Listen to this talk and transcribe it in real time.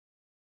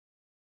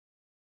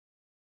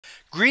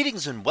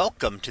Greetings and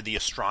welcome to the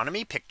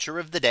Astronomy Picture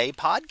of the Day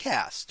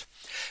podcast.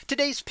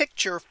 Today's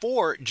picture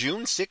for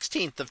June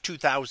 16th of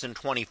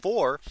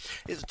 2024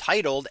 is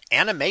titled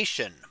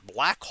Animation: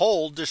 Black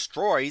Hole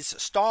Destroys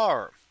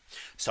Star.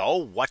 So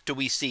what do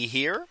we see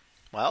here?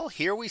 Well,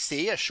 here we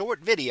see a short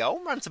video,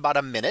 runs about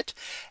a minute,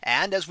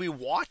 and as we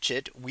watch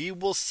it, we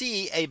will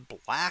see a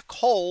black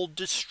hole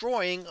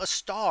destroying a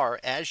star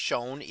as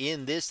shown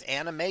in this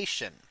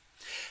animation.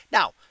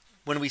 Now,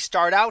 when we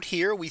start out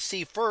here, we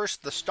see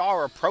first the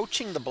star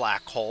approaching the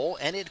black hole,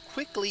 and it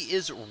quickly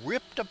is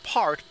ripped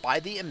apart by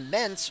the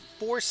immense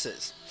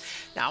forces.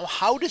 Now,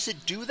 how does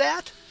it do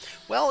that?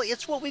 Well,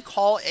 it's what we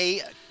call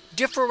a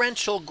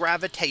differential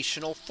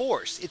gravitational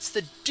force. It's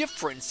the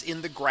difference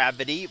in the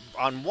gravity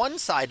on one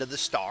side of the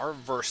star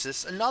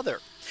versus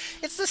another.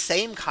 It's the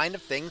same kind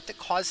of thing that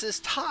causes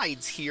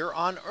tides here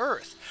on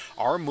Earth.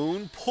 Our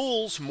moon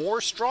pulls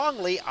more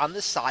strongly on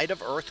the side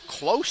of Earth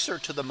closer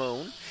to the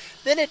moon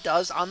than it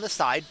does on the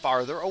side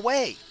farther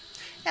away.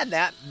 And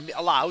that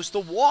allows the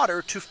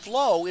water to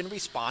flow in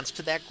response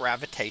to that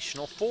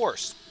gravitational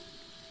force.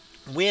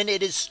 When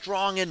it is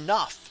strong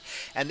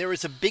enough and there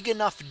is a big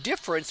enough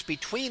difference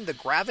between the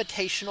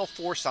gravitational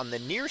force on the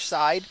near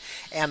side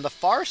and the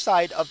far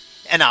side of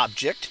an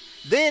object,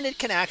 then it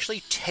can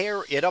actually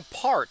tear it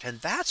apart. And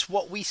that's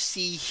what we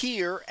see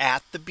here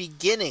at the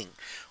beginning.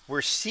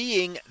 We're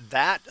seeing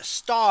that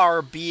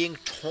star being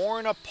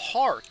torn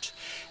apart,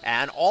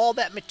 and all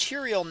that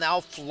material now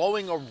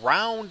flowing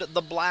around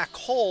the black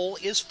hole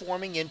is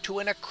forming into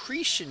an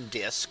accretion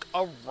disk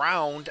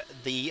around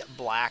the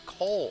black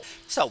hole.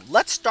 So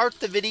let's start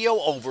the video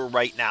over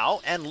right now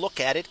and look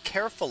at it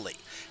carefully.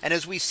 And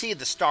as we see,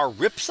 the star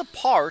rips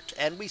apart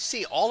and we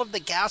see all of the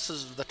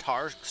gases of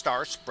the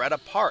star spread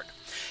apart.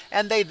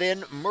 And they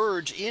then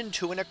merge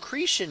into an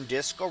accretion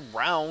disk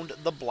around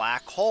the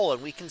black hole.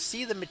 And we can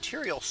see the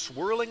material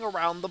swirling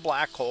around the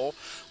black hole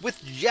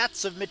with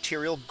jets of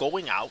material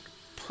going out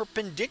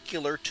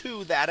perpendicular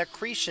to that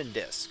accretion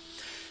disk.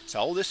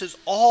 So this is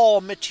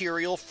all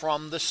material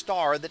from the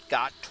star that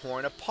got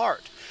torn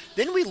apart.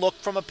 Then we look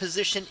from a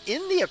position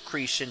in the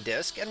accretion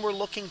disk and we're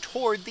looking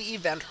toward the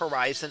event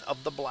horizon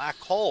of the black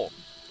hole.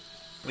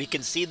 We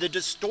can see the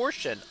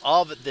distortion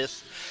of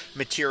this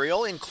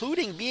material,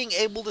 including being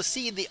able to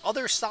see the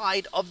other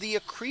side of the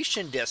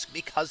accretion disk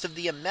because of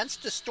the immense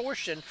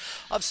distortion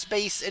of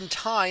space and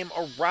time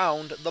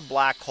around the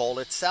black hole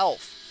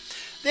itself.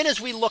 Then as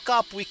we look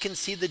up, we can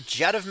see the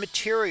jet of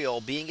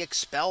material being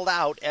expelled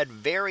out at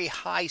very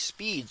high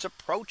speeds,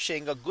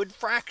 approaching a good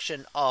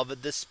fraction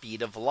of the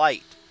speed of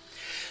light.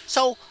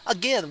 So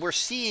again, we're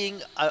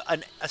seeing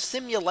a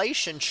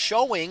simulation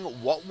showing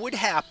what would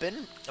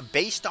happen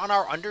based on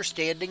our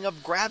understanding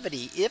of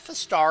gravity if a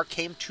star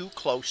came too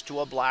close to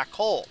a black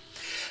hole.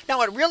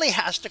 Now, it really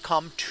has to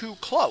come too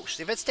close.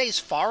 If it stays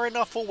far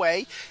enough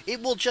away,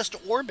 it will just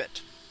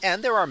orbit.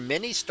 And there are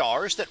many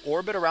stars that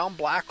orbit around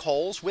black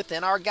holes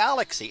within our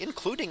galaxy,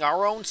 including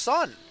our own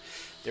sun.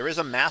 There is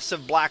a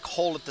massive black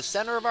hole at the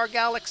center of our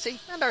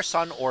galaxy, and our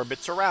sun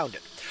orbits around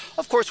it.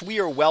 Of course, we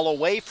are well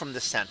away from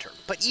the center,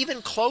 but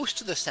even close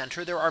to the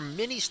center, there are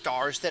many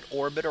stars that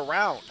orbit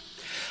around.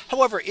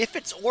 However, if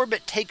its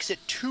orbit takes it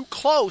too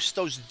close,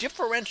 those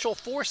differential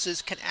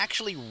forces can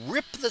actually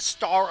rip the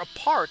star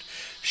apart,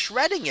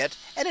 shredding it,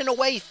 and in a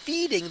way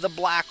feeding the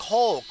black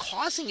hole,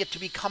 causing it to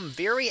become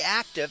very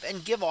active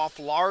and give off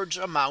large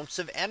amounts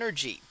of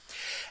energy.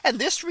 And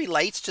this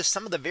relates to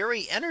some of the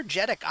very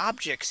energetic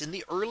objects in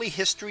the early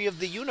history of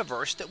the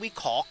universe that we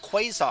call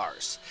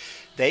quasars.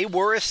 They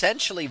were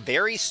essentially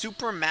very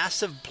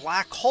supermassive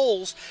black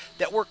holes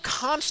that were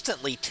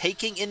constantly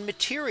taking in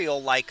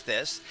material like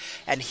this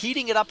and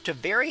heating it up to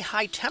very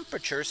high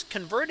temperatures,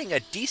 converting a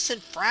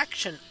decent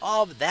fraction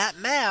of that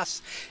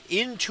mass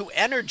into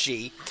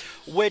energy,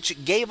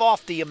 which gave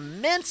off the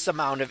immense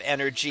amount of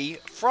energy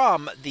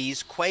from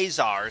these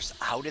quasars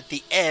out at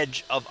the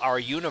edge of our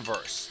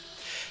universe.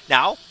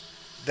 Now,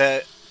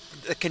 the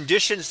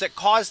conditions that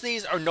cause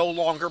these are no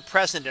longer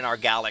present in our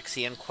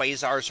galaxy, and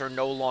quasars are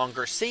no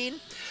longer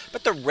seen.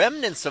 But the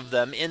remnants of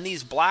them in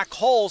these black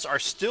holes are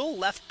still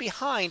left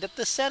behind at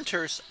the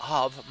centers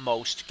of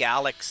most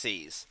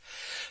galaxies.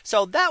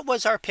 So that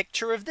was our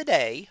picture of the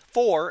day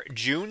for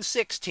June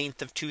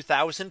 16th of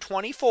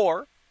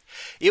 2024.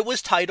 It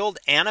was titled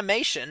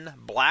Animation: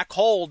 Black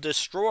Hole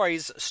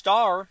Destroys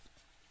Star.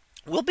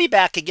 We'll be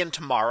back again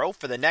tomorrow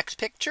for the next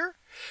picture,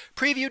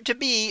 previewed to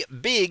be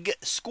Big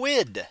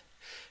Squid.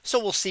 So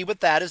we'll see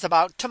what that is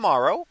about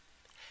tomorrow.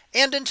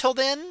 And until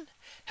then,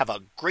 have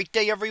a great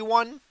day,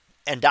 everyone,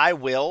 and I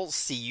will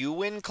see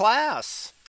you in class.